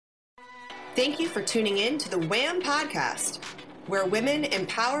Thank you for tuning in to the WHAM podcast, where women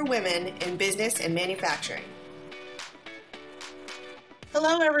empower women in business and manufacturing.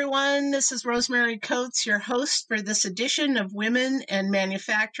 Hello, everyone. This is Rosemary Coates, your host for this edition of Women and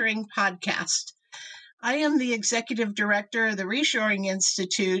Manufacturing podcast. I am the executive director of the Reshoring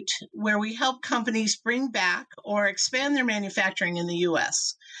Institute, where we help companies bring back or expand their manufacturing in the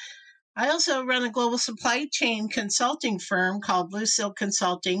U.S. I also run a global supply chain consulting firm called Blue Silk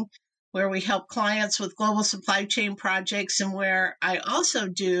Consulting, where we help clients with global supply chain projects and where I also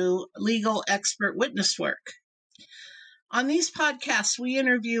do legal expert witness work. On these podcasts, we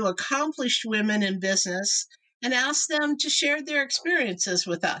interview accomplished women in business and ask them to share their experiences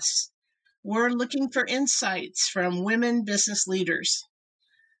with us. We're looking for insights from women business leaders.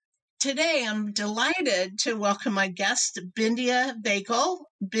 Today, I'm delighted to welcome my guest, Bindia Bakel.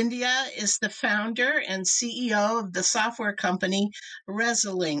 Bindia is the founder and CEO of the software company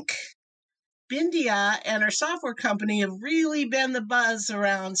Resolink. Bindia and her software company have really been the buzz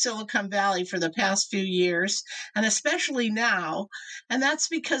around Silicon Valley for the past few years, and especially now. And that's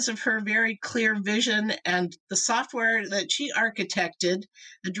because of her very clear vision and the software that she architected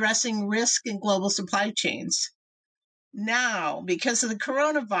addressing risk in global supply chains. Now, because of the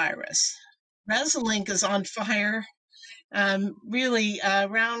coronavirus, Resolink is on fire.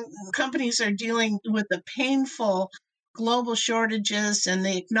 Around companies are dealing with the painful global shortages and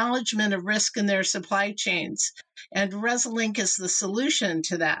the acknowledgement of risk in their supply chains. And Resolink is the solution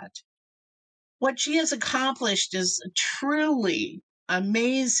to that. What she has accomplished is a truly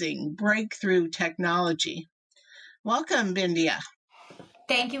amazing breakthrough technology. Welcome, Bindia.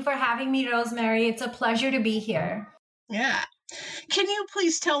 Thank you for having me, Rosemary. It's a pleasure to be here. Yeah. Can you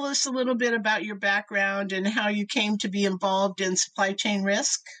please tell us a little bit about your background and how you came to be involved in supply chain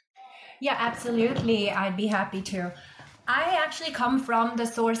risk? Yeah, absolutely. I'd be happy to. I actually come from the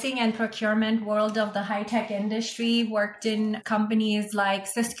sourcing and procurement world of the high-tech industry, worked in companies like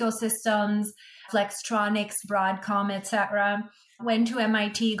Cisco Systems, Flextronics, Broadcom, etc. Went to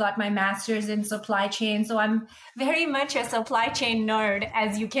MIT, got my master's in supply chain. So I'm very much a supply chain nerd,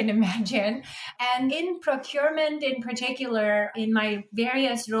 as you can imagine. And in procurement in particular, in my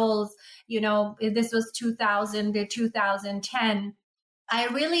various roles, this was 2000 to 2010, I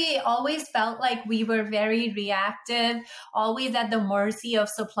really always felt like we were very reactive, always at the mercy of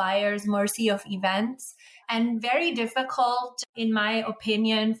suppliers, mercy of events, and very difficult, in my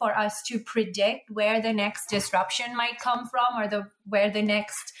opinion, for us to predict where the next disruption might come from or where the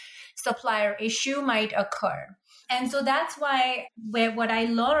next supplier issue might occur. And so that's why what I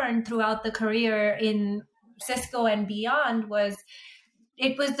learned throughout the career in Cisco and beyond was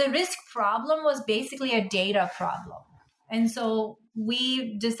the risk problem was basically a data problem. And so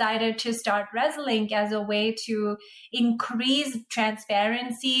we decided to start Resolink as a way to increase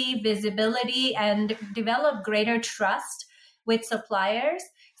transparency, visibility, and develop greater trust with suppliers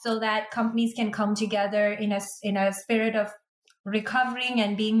so that companies can come together in a spirit of recovering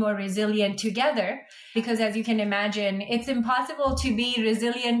and being more resilient together. Because as you can imagine, it's impossible to be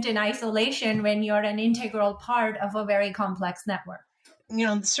resilient in isolation when you're an integral part of a very complex network.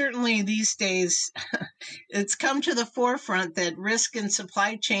 Certainly these days, it's come to the forefront that risk in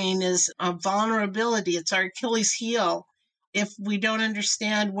supply chain is a vulnerability. It's our Achilles heel if we don't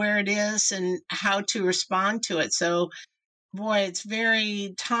understand where it is and how to respond to it. So, boy, it's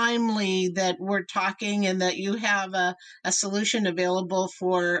very timely that we're talking and that you have a solution available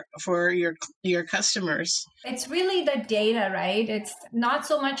for your customers. It's really the data, right? It's not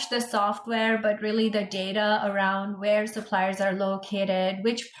so much the software, but really the data around where suppliers are located,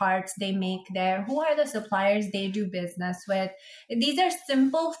 which parts they make there, who are the suppliers they do business with. These are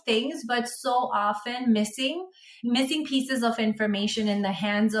simple things, but so often missing pieces of information in the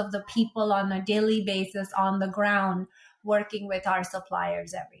hands of the people on a daily basis on the ground, working with our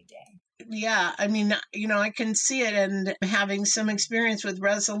suppliers every day. Yeah, I mean, I can see it, and having some experience with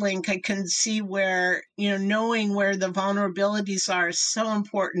Resolink, I can see where, knowing where the vulnerabilities are is so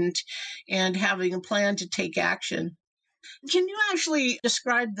important and having a plan to take action. Can you actually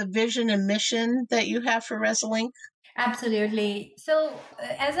describe the vision and mission that you have for Resolink? Absolutely. So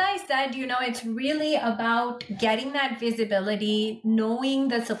as I said, it's really about getting that visibility, knowing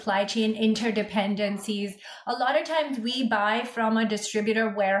the supply chain interdependencies. A lot of times we buy from a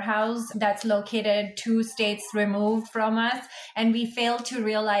distributor warehouse that's located 2 states removed from us, and we fail to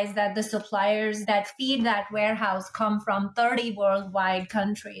realize that the suppliers that feed that warehouse come from 30 worldwide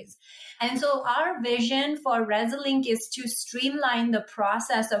countries. And so our vision for Resolink is to streamline the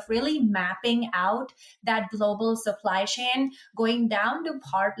process of really mapping out that global supply supply chain, going down to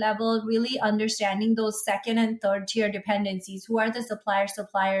part level, really understanding those second and third tier dependencies. Who are the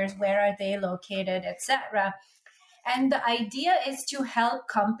suppliers, where are they located, etc. And the idea is to help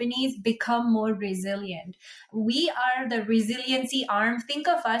companies become more resilient. We are the resiliency arm. Think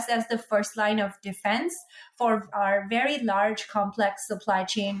of us as the first line of defense for our very large, complex supply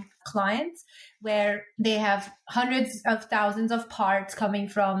chain clients, where they have hundreds of thousands of parts coming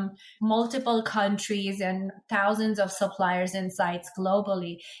from multiple countries and thousands of suppliers and sites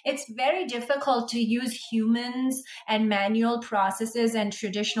globally. It's very difficult to use humans and manual processes and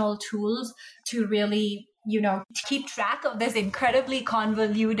traditional tools to really keep track of this incredibly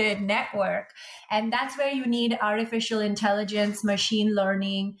convoluted network. And that's where you need artificial intelligence, machine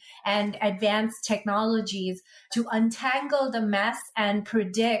learning, and advanced technologies to untangle the mess and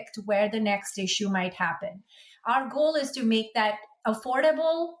predict where the next issue might happen. Our goal is to make that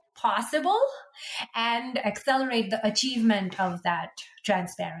affordable, possible, and accelerate the achievement of that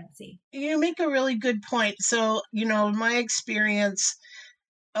transparency. You make a really good point. So, in my experience,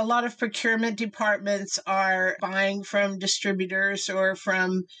 a lot of procurement departments are buying from distributors or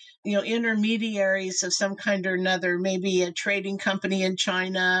from, intermediaries of some kind or another, maybe a trading company in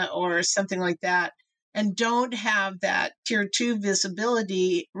China or something like that, and don't have that tier 2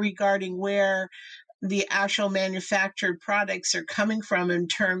 visibility regarding where the actual manufactured products are coming from in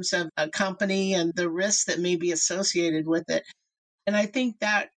terms of a company and the risks that may be associated with it. And I think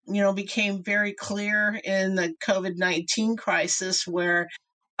that, became very clear in the COVID-19 crisis, where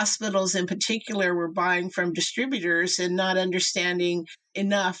hospitals in particular were buying from distributors and not understanding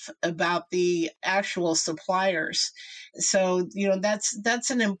enough about the actual suppliers. So, that's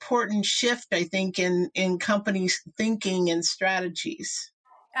an important shift, I think, in companies' thinking and strategies.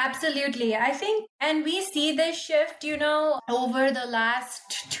 Absolutely. I think, and we see this shift, over the last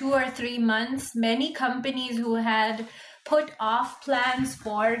 2 or 3 months, many companies who had put off plans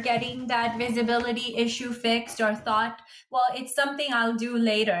for getting that visibility issue fixed or thought, well, it's something I'll do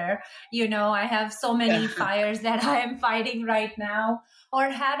later. I have so many fires that I am fighting right now,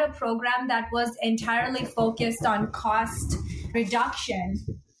 or had a program that was entirely focused on cost reduction.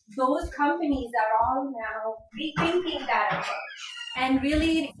 Those companies are all now rethinking that approach and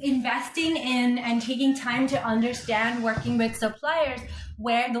really investing in and taking time to understand, working with suppliers,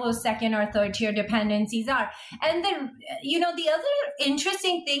 where those second or third tier dependencies are. And then, the other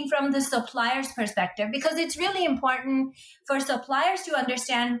interesting thing from the supplier's perspective, because it's really important for suppliers to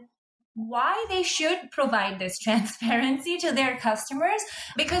understand why they should provide this transparency to their customers,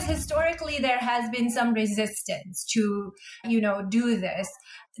 because historically there has been some resistance to, do this.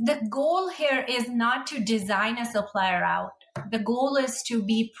 The goal here is not to design a supplier out. The goal is to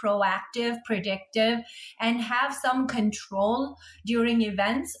be proactive, predictive, and have some control during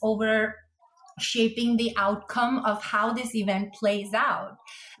events over shaping the outcome of how this event plays out.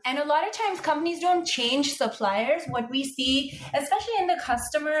 And a lot of times companies don't change suppliers. What we see, especially in the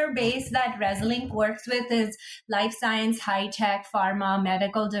customer base that Resolink works with, is life science, high tech, pharma,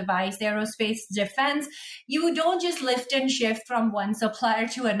 medical device, aerospace, defense. You don't just lift and shift from one supplier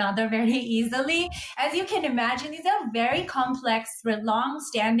to another very easily. As you can imagine, these are very complex,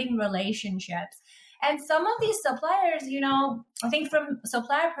 long-standing relationships. And some of these suppliers, I think from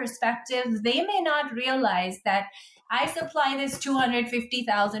supplier perspective, they may not realize that I supply this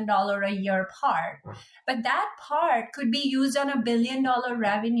 $250,000 a year part, but that part could be used on $1 billion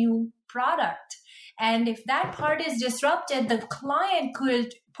revenue product. And if that part is disrupted, the client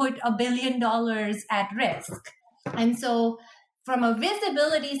could put $1 billion at risk. And so from a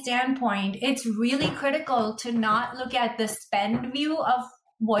visibility standpoint, it's really critical to not look at the spend view of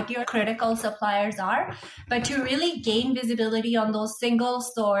what your critical suppliers are, but to really gain visibility on those single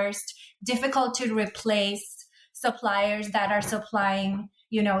sourced, difficult to replace suppliers that are supplying,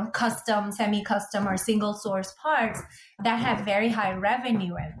 custom, semi-custom, or single source parts that have very high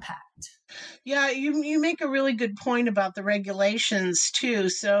revenue impact. Yeah, you make a really good point about the regulations too.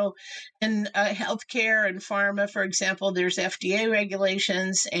 So in healthcare and pharma, for example, there's FDA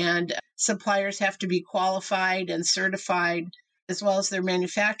regulations, and suppliers have to be qualified and certified, as well as their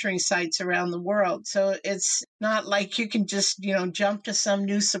manufacturing sites around the world. So it's not like you can just, jump to some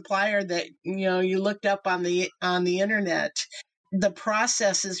new supplier that, you looked up on the internet. The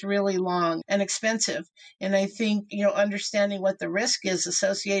process is really long and expensive. And I think, understanding what the risk is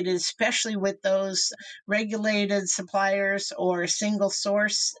associated, especially with those regulated suppliers or single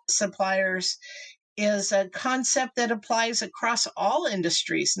source suppliers, is a concept that applies across all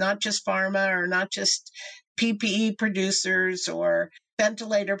industries, not just pharma or not just PPE producers or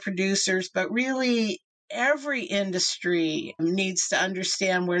ventilator producers, but really every industry needs to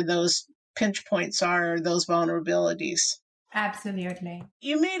understand where those pinch points are, those vulnerabilities. Absolutely.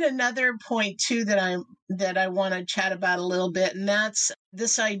 You made another point too that I want to chat about a little bit, and that's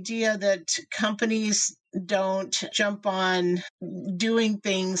this idea that companies don't jump on doing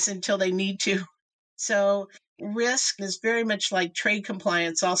things until they need to. So risk is very much like trade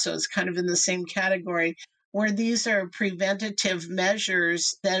compliance also is kind of in the same category, where these are preventative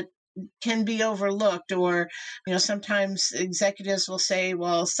measures that can be overlooked, or sometimes executives will say,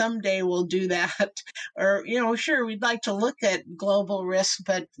 well, someday we'll do that, or sure, we'd like to look at global risk,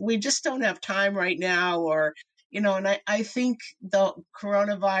 but we just don't have time right now, or and I think the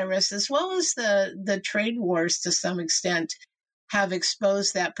coronavirus, as well as the trade wars to some extent, have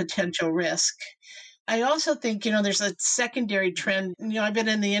exposed that potential risk. I also think there's a secondary trend. I've been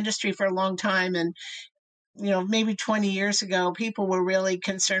in the industry for a long time, and maybe 20 years ago, people were really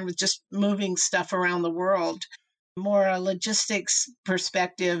concerned with just moving stuff around the world, more a logistics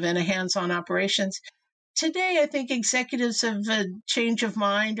perspective and a hands-on operations. Today, I think executives have a change of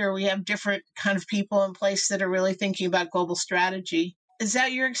mind, or we have different kind of people in place that are really thinking about global strategy. Is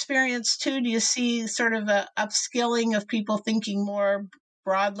that your experience too? Do you see sort of a upskilling of people thinking more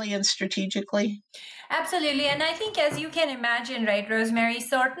broadly and strategically? Absolutely. And I think, as you can imagine, right, Rosemary,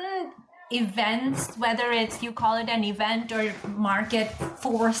 certain events, whether it's you call it an event or market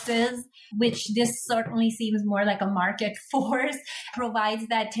forces, which this certainly seems more like a market force, provides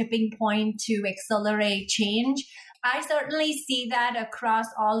that tipping point to accelerate change. I certainly see that across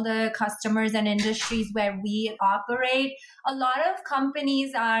all the customers and industries where we operate. A lot of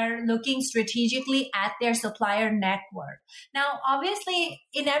companies are looking strategically at their supplier network. Now, obviously,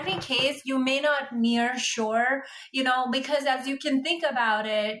 in every case, you may not nearshore, because as you can think about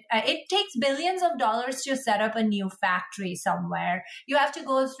it, it takes billions of dollars to set up a new factory somewhere. You have to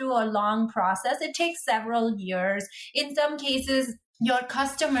go through a long process. It takes several years. In some cases, your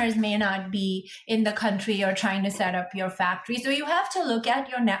customers may not be in the country you're trying to set up your factory. So you have to look at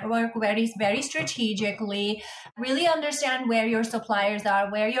your network very, very strategically, really understand where your suppliers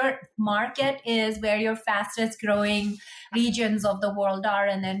are, where your market is, where your fastest growing regions of the world are,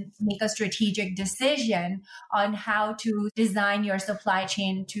 and then make a strategic decision on how to design your supply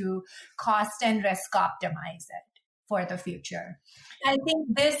chain to cost and risk optimize it for the future. I think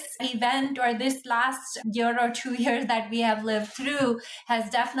this event, or this last year or 2 years that we have lived through, has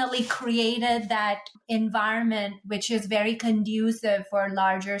definitely created that environment which is very conducive for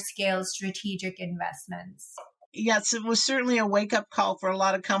larger scale strategic investments. Yes, it was certainly a wake-up call for a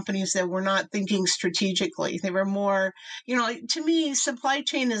lot of companies that were not thinking strategically. They were more, to me, supply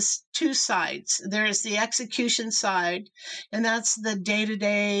chain is two sides. There's the execution side, and that's the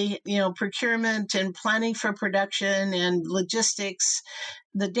day-to-day, procurement and planning for production and logistics,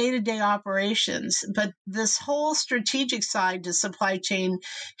 the day-to-day operations. But this whole strategic side to supply chain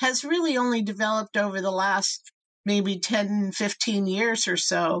has really only developed over the last maybe 10, 15 years or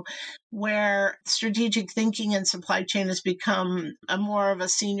so, where strategic thinking in supply chain has become a more of a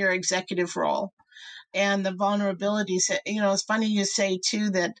senior executive role. And the vulnerabilities, it's funny you say too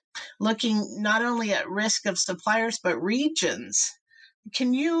that looking not only at risk of suppliers, but regions.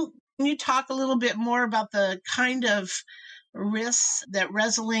 Can you talk a little bit more about the kind of risks that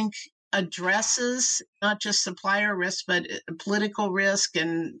Resolink addresses, not just supplier risk, but political risk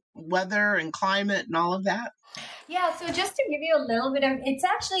and weather and climate and all of that? Yeah, so just to give you a little bit of, it's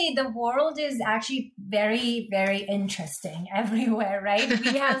actually, the world is actually very, very interesting everywhere, right?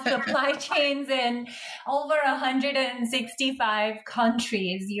 We have supply chains in over 165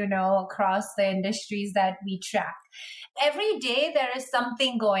 countries, across the industries that we track. Every day there is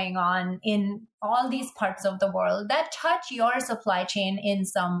something going on in all these parts of the world that touch your supply chain in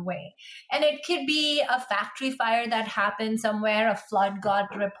some way. And it could be a factory fire that happened somewhere, a flood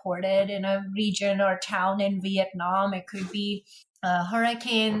got reported in a region or town in Vietnam. It could be a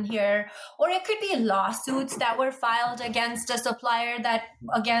hurricane here, or it could be lawsuits that were filed against a supplier that,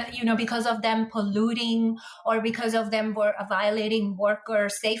 again, because of them polluting or because of them were violating worker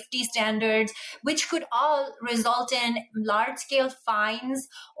safety standards, which could all result in large scale fines,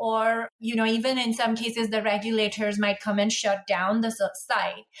 or, even in some cases, the regulators might come and shut down the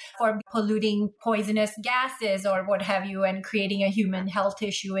site for polluting poisonous gases or what have you, and creating a human health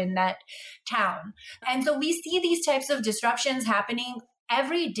issue in that town. And so we see these types of disruptions happening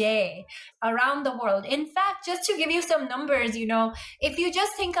every day around the world. In fact, just to give you some numbers, if you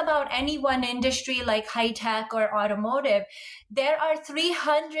just think about any one industry like high tech or automotive, there are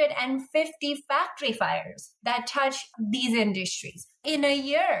 350 factory fires that touch these industries in a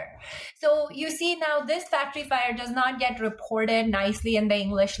year. So you see now this factory fire does not get reported nicely in the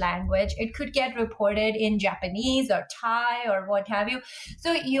English language. It could get reported in Japanese or Thai or what have you.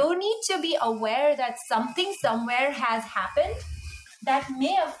 So you need to be aware that something somewhere has happened that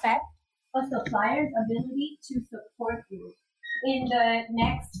may affect a supplier's ability to support you in the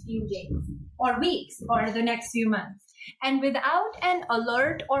next few days or weeks or the next few months. And without an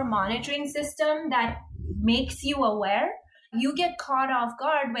alert or monitoring system that makes you aware, you get caught off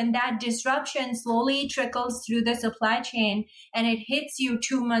guard when that disruption slowly trickles through the supply chain and it hits you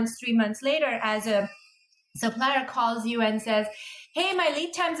 2 months, 3 months later as a supplier calls you and says, hey, my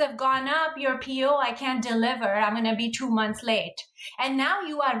lead times have gone up, your PO, I can't deliver, I'm going to be 2 months late. And now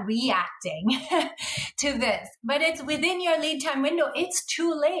you are reacting to this, but it's within your lead time window. It's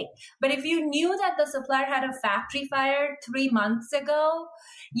too late. But if you knew that the supplier had a factory fire 3 months ago,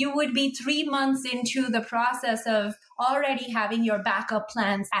 you would be 3 months into the process of already having your backup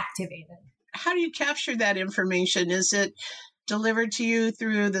plans activated. How do you capture that information? Is it delivered to you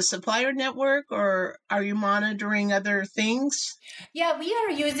through the supplier network, or are you monitoring other things? Yeah, we are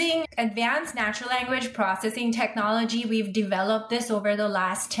using advanced natural language processing technology. We've developed this over the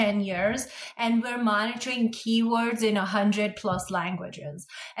last 10 years, and we're monitoring keywords in 100 plus languages.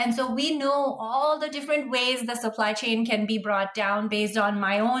 And so we know all the different ways the supply chain can be brought down based on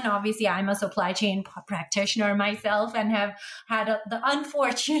my own. Obviously, I'm a supply chain practitioner myself and have had the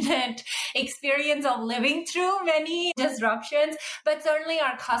unfortunate experience of living through many disruptions. But certainly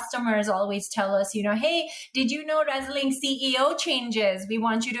our customers always tell us, hey, did you know Resolink CEO changes? We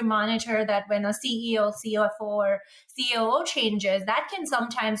want you to monitor that when a CEO, CFO, or COO changes, that can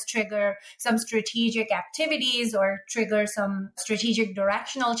sometimes trigger some strategic activities or trigger some strategic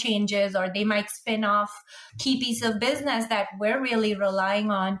directional changes, or they might spin off key piece of business that we're really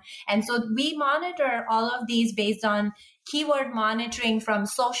relying on. And so we monitor all of these based on keyword monitoring from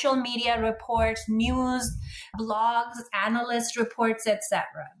social media reports, news, blogs, analyst reports, etc.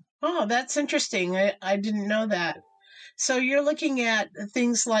 Oh, that's interesting. I didn't know that. So you're looking at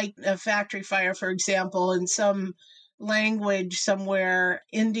things like a factory fire, for example, in some language somewhere,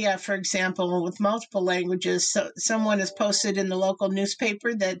 India, for example, with multiple languages. So someone has posted in the local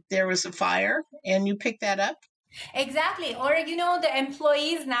newspaper that there was a fire, and you pick that up? Exactly. Or, the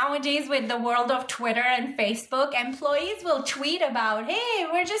employees nowadays with the world of Twitter and Facebook, employees will tweet about, hey,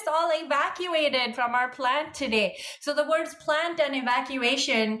 we're just all evacuated from our plant today. So the words plant and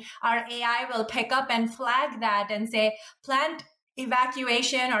evacuation, our AI will pick up and flag that and say plant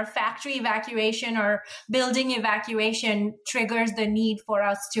evacuation or factory evacuation or building evacuation triggers the need for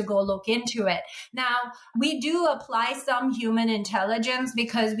us to go look into it. Now, we do apply some human intelligence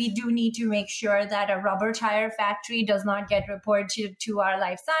because we do need to make sure that a rubber tire factory does not get reported to our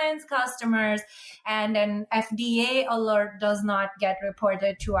life science customers, and an FDA alert does not get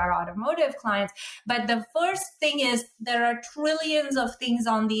reported to our automotive clients. But the first thing is there are trillions of things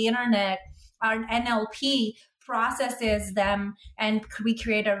on the internet. Our NLP processes them, and we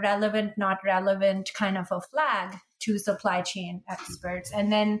create a relevant, not relevant kind of a flag to supply chain experts.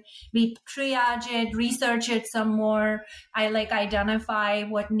 And then we triage it, research it some more. I identify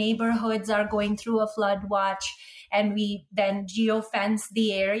what neighborhoods are going through a flood watch, and we then geofence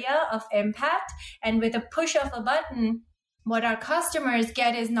the area of impact. And with a push of a button, what our customers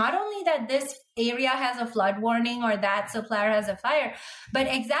get is not only that this area has a flood warning or that supplier has a fire, but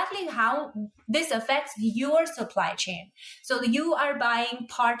exactly how this affects your supply chain. So you are buying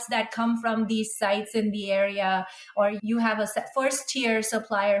parts that come from these sites in the area, or you have a first tier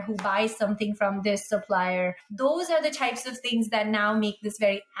supplier who buys something from this supplier. Those are the types of things that now make this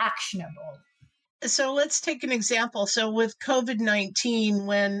very actionable. So let's take an example. So with COVID-19,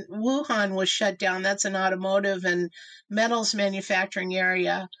 when Wuhan was shut down, that's an automotive and metals manufacturing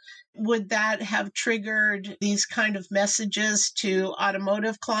area. Would that have triggered these kind of messages to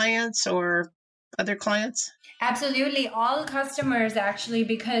automotive clients or other clients? Absolutely. All customers, actually,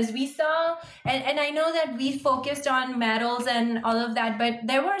 because we saw, and I know that we focused on metals and all of that, but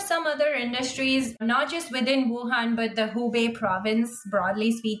there were some other industries, not just within Wuhan, but the Hubei province,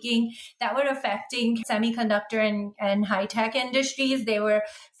 broadly speaking, that were affecting semiconductor and high-tech industries. They were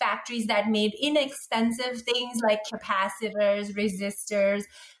factories that made inexpensive things like capacitors, resistors,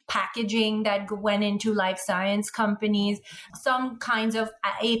 packaging that went into life science companies. Some kinds of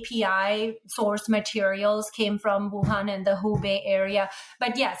API source materials came from Wuhan and the Hubei area.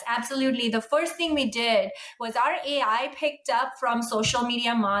 But yes, absolutely. The first thing we did was our AI picked up from social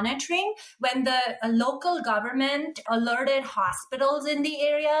media monitoring when the local government alerted hospitals in the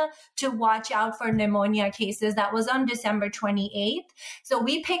area to watch out for pneumonia cases. That was on December 28th. So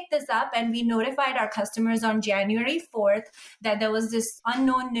we picked this up and we notified our customers on January 4th that there was this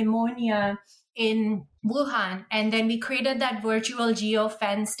unknown pneumonia in Wuhan. And then we created that virtual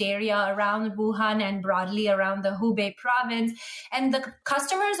geo-fenced area around Wuhan and broadly around the Hubei province. And the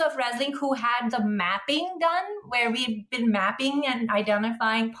customers of ResLink who had the mapping done, where we've been mapping and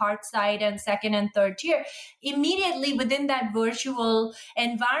identifying part site and second and third tier, immediately within that virtual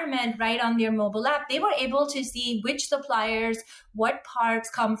environment right on their mobile app, they were able to see which suppliers, what parts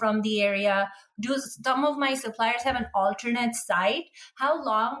come from the area. Do some of my suppliers have an alternate site? How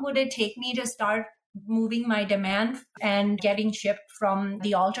long would it take me to start moving my demand and getting shipped from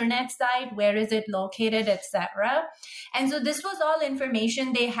the alternate site? Where is it located, etc.? And so this was all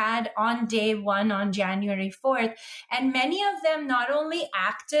information they had on day one on January 4th. And many of them not only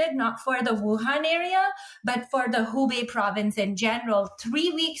acted not for the Wuhan area, but for the Hubei province in general,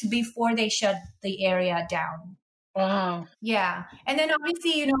 3 weeks before they shut the area down. Wow. Yeah. And then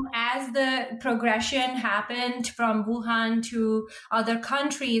obviously, as the progression happened from Wuhan to other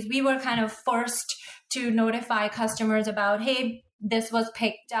countries, we were kind of forced to notify customers about, hey, this was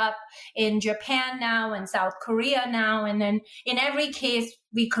picked up in Japan now and South Korea now. And then in every case,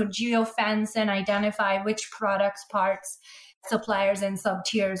 we could geofence and identify which products, parts, suppliers, and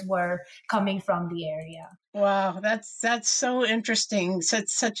sub-tiers were coming from the area. Wow, that's so interesting.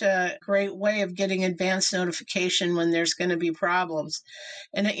 Such a great way of getting advance notification when there's going to be problems.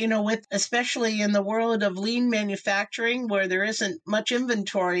 And with especially in the world of lean manufacturing where there isn't much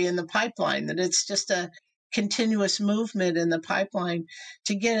inventory in the pipeline, that it's just a continuous movement in the pipeline,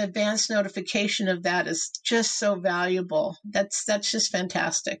 to get advance notification of that is just so valuable. That's just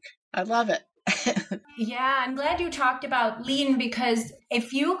fantastic. I love it. Yeah, I'm glad you talked about lean, because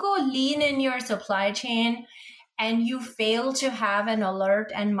if you go lean in your supply chain and you fail to have an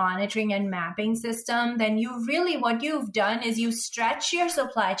alert and monitoring and mapping system, then what you've done is you stretch your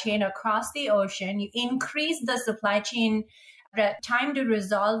supply chain across the ocean, you increase the supply chain time to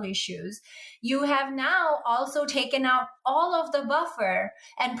resolve issues. You have now also taken out all of the buffer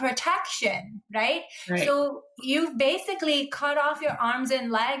and protection, right? So you've basically cut off your arms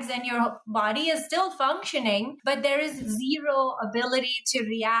and legs and your body is still functioning, but there is zero ability to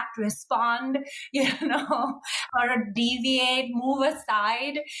react, respond, or deviate, move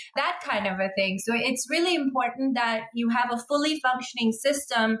aside, that kind of a thing. So it's really important that you have a fully functioning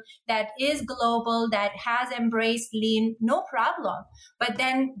system that is global, that has embraced lean, no problem. But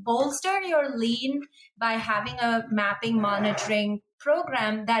then bolster your lean by having a mapping monitoring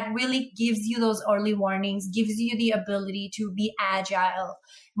program that really gives you those early warnings, gives you the ability to be agile,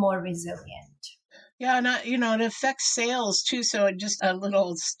 more resilient. Yeah, and it affects sales too. So just a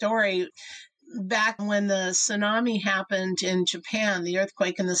little story. Back when the tsunami happened in Japan, the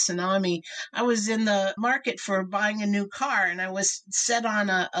earthquake and the tsunami, I was in the market for buying a new car and I was set on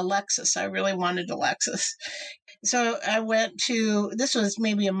a Lexus. I really wanted a Lexus. So I went this was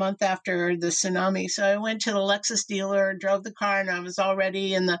maybe a month after the tsunami. So I went to the Lexus dealer, drove the car, and I was all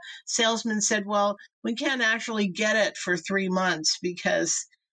ready. And the salesman said, well, we can't actually get it for 3 months because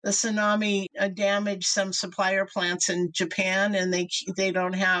the tsunami damaged some supplier plants in Japan and they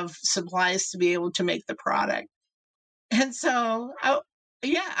don't have supplies to be able to make the product. And so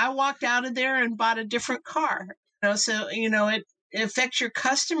I walked out of there and bought a different car. So it affects your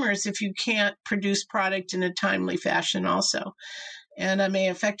customers if you can't produce product in a timely fashion also. And it may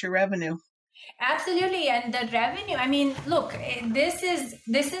affect your revenue. Absolutely. And the revenue, look, this is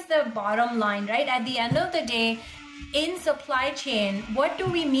the bottom line, right? At the end of the day, in supply chain, what do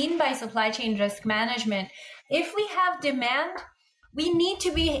we mean by supply chain risk management? If we have demand, we need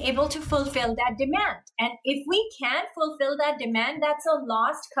to be able to fulfill that demand. And if we can't fulfill that demand, that's a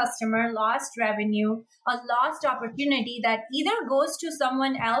lost customer, lost revenue, a lost opportunity that either goes to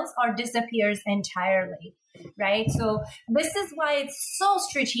someone else or disappears entirely, right? So this is why it's so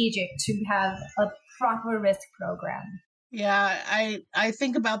strategic to have a proper risk program. Yeah, I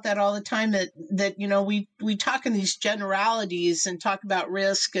think about that all the time, that we talk in these generalities and talk about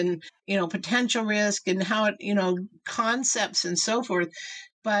risk and, potential risk and how it, concepts and so forth.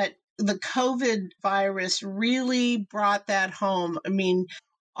 But the COVID virus really brought that home.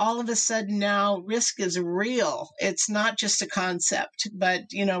 All of a sudden now risk is real. It's not just a concept, but,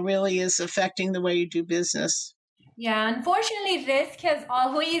 really is affecting the way you do business. Yeah, unfortunately, risk has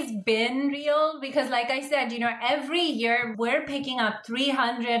always been real because, like I said, every year we're picking up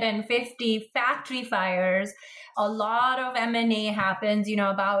 350 factory fires. A lot of M&A happens,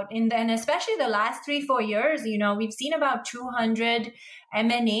 and especially the last 3-4 years, we've seen about 200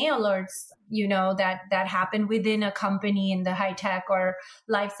 M&A alerts, that happen within a company in the high tech or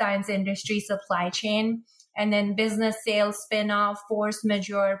life science industry supply chain. And then business sales spin-off, force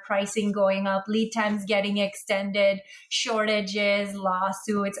majeure, pricing going up, lead times getting extended, shortages,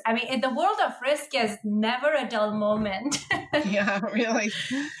 lawsuits. I mean, the world of risk is never a dull moment. Yeah, really.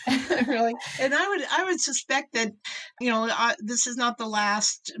 Really. And I would suspect that, this is not the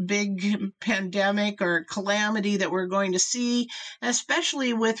last big pandemic or calamity that we're going to see,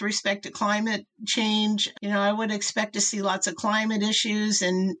 especially with respect to climate change. I would expect to see lots of climate issues,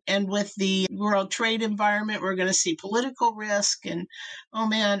 and with the world trade environment, we're going to see political risk. And oh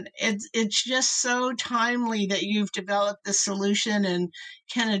man, it's just so timely that you've developed this solution and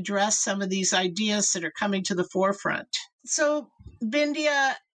can address some of these ideas that are coming to the forefront. So,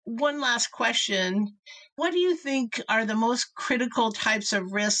 Bindia, one last question. What do you think are the most critical types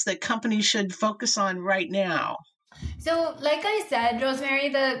of risks that companies should focus on right now? So, like I said, Rosemary,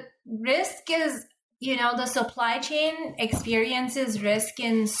 the risk is, the supply chain experiences risk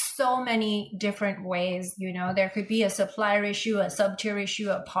in so many different ways. There could be a supplier issue, a sub-tier issue,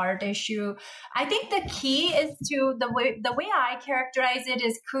 a part issue. I think the key is to the way I characterize it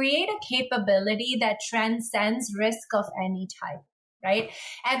is create a capability that transcends risk of any type, right?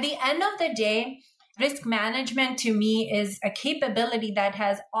 At the end of the day, risk management to me is a capability that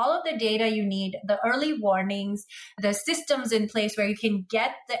has all of the data you need, the early warnings, the systems in place where you can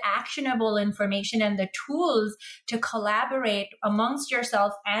get the actionable information and the tools to collaborate amongst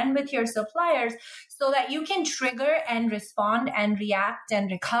yourself and with your suppliers so that you can trigger and respond and react and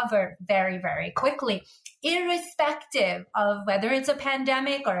recover very, very quickly, irrespective of whether it's a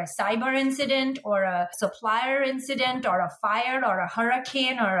pandemic or a cyber incident or a supplier incident or a fire or a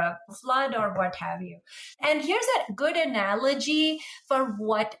hurricane or a flood or what have you. And here's a good analogy for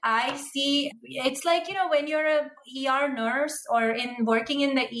what I see. It's like, when you're a ER nurse or working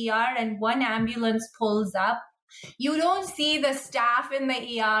in the ER and one ambulance pulls up, you don't see the staff in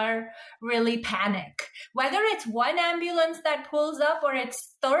the ER really panic. Whether it's one ambulance that pulls up or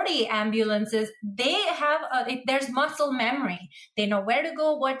it's 30 ambulances, there's muscle memory. They know where to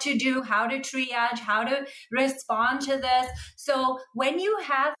go, what to do, how to triage, how to respond to this. So when you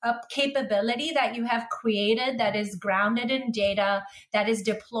have a capability that you have created that is grounded in data, that is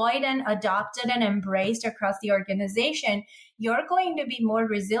deployed and adopted and embraced across the organization, you're going to be more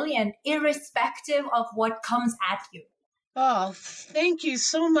resilient irrespective of what comes at you. Oh, thank you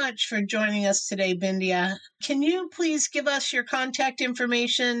so much for joining us today, Bindia. Can you please give us your contact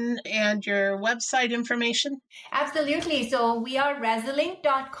information and your website information? Absolutely. So we are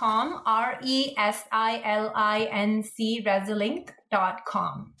Resilink.com, RESILINC,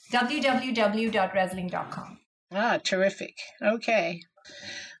 Resilink.com, www.resilink.com. Ah, terrific. Okay.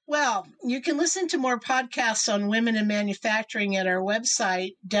 Well, you can listen to more podcasts on women in manufacturing at our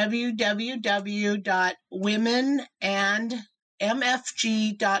website,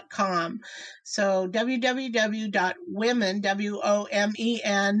 www.womenandmfg.com. So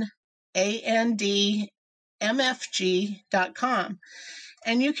www.womenandmfg.com.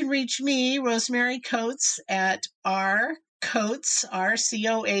 And you can reach me, Rosemary Coates, at rcoates,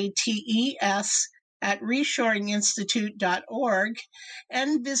 RCOATES, at reshoringinstitute.org,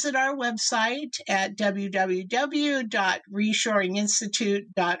 and visit our website at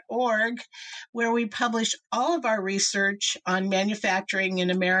www.reshoringinstitute.org, where we publish all of our research on manufacturing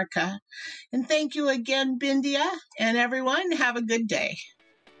in America. And thank you again, Bindia, and everyone, have a good day.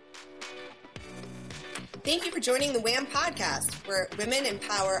 Thank you for joining the WHAM podcast, where women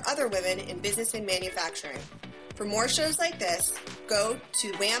empower other women in business and manufacturing. For more shows like this, go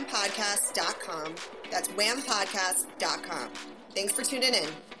to whampodcast.com. That's whampodcast.com. Thanks for tuning in.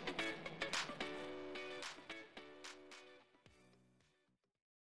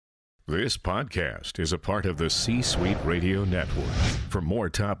 This podcast is a part of the C-Suite Radio Network. For more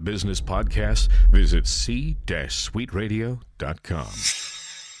top business podcasts, visit c-suiteradio.com.